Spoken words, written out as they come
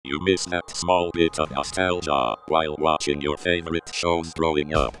miss that small bit of nostalgia while watching your favorite shows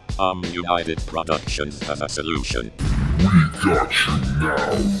growing up, Omni United Productions has a solution. We got you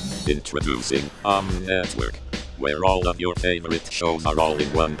now. Introducing Omni Network, where all of your favorite shows are all in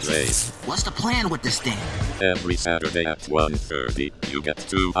one place. What's the plan with this thing? Every Saturday at 1:30, you get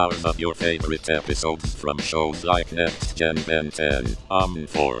 2 hours of your favorite episodes from shows like Next Gen Ben 10, Omni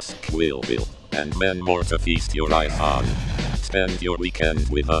Force, Quillville, and many more to feast your eyes on. Spend your weekend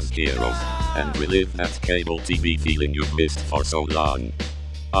with us heroes, and relive that cable TV feeling you've missed for so long.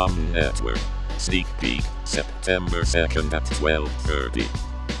 Omni Network. Sneak peek, September 2nd at 12:30.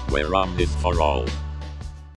 Where Omni is for all.